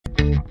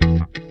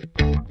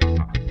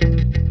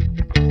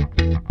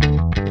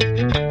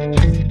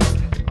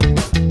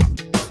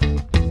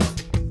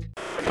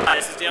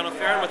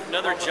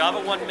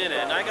JavaOne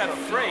Minute, and I got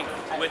Frank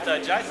with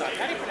Jython.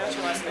 How do you pronounce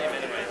your last name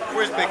anyway?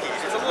 Wierzbicki.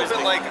 It's a little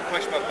bit like a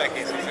question about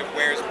Becky. So it's like,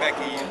 where's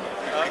Becky?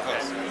 Pretty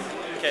close.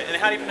 Okay,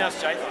 and how do you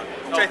pronounce Jython?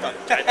 Oh, Jython.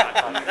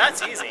 Jython.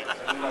 That's easy.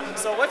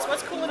 So what's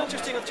cool and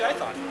interesting with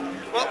Jython?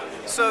 Well,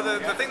 so the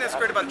thing that's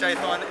great about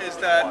Jython is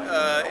that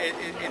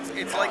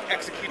it's like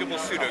executable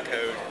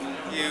pseudocode.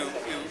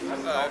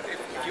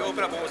 If you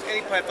open up almost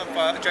any Python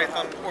file,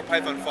 Jython or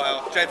Python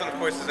file, Jython of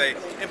course is a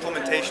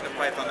implementation of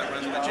Python that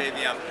runs on the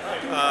JVM.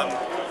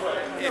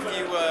 If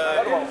you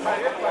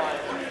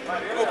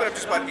open up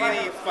just about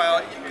any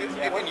file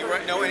and you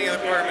know any other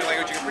programming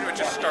language, you can pretty much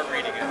just start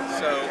reading it.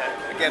 So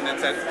again,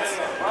 that's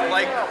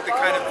like the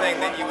kind of thing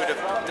that you would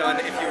have done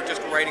if you were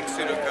just writing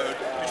pseudocode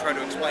to try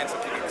to explain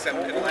something, except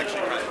it'll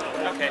actually run.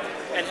 Okay,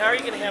 and how are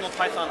you going to handle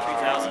Python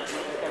 3000?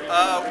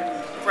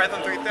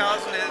 Python 3000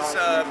 is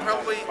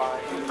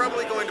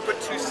probably going to put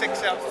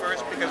 2.6 out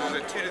first because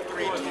there's a 2 to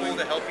 3 tool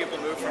to help people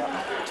move from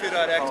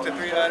 2.x to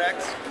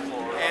 3.x.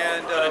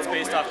 And it's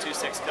based off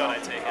 2.6 code, I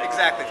take it.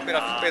 Exactly, it's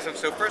based on.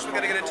 So first we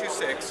got to get a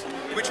 2.6,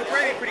 which will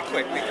probably be pretty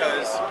quick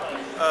because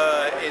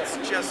it's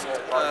just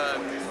a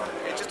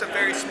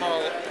very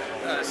small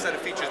set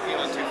of features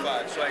beyond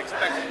 2.5. So I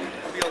expect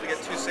we'll be able to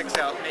get 2.6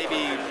 out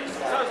maybe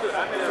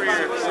 3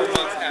 or 4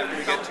 months after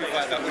we get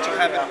 2.5 out, which will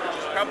happen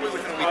probably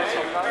within a week or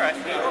so. All right.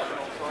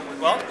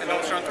 Well, and then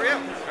we'll start on 3.0.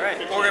 All right.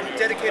 Or I'm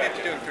dedicated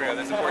to doing 3.0.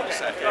 That's important to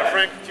say.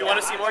 Frank, if you want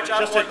to see more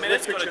JavaOne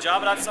minutes, go to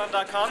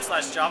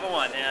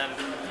java.sun.com/JavaOne, and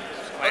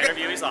my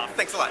interview is off.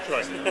 Thanks a lot. Sure.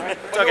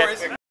 It's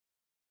okay.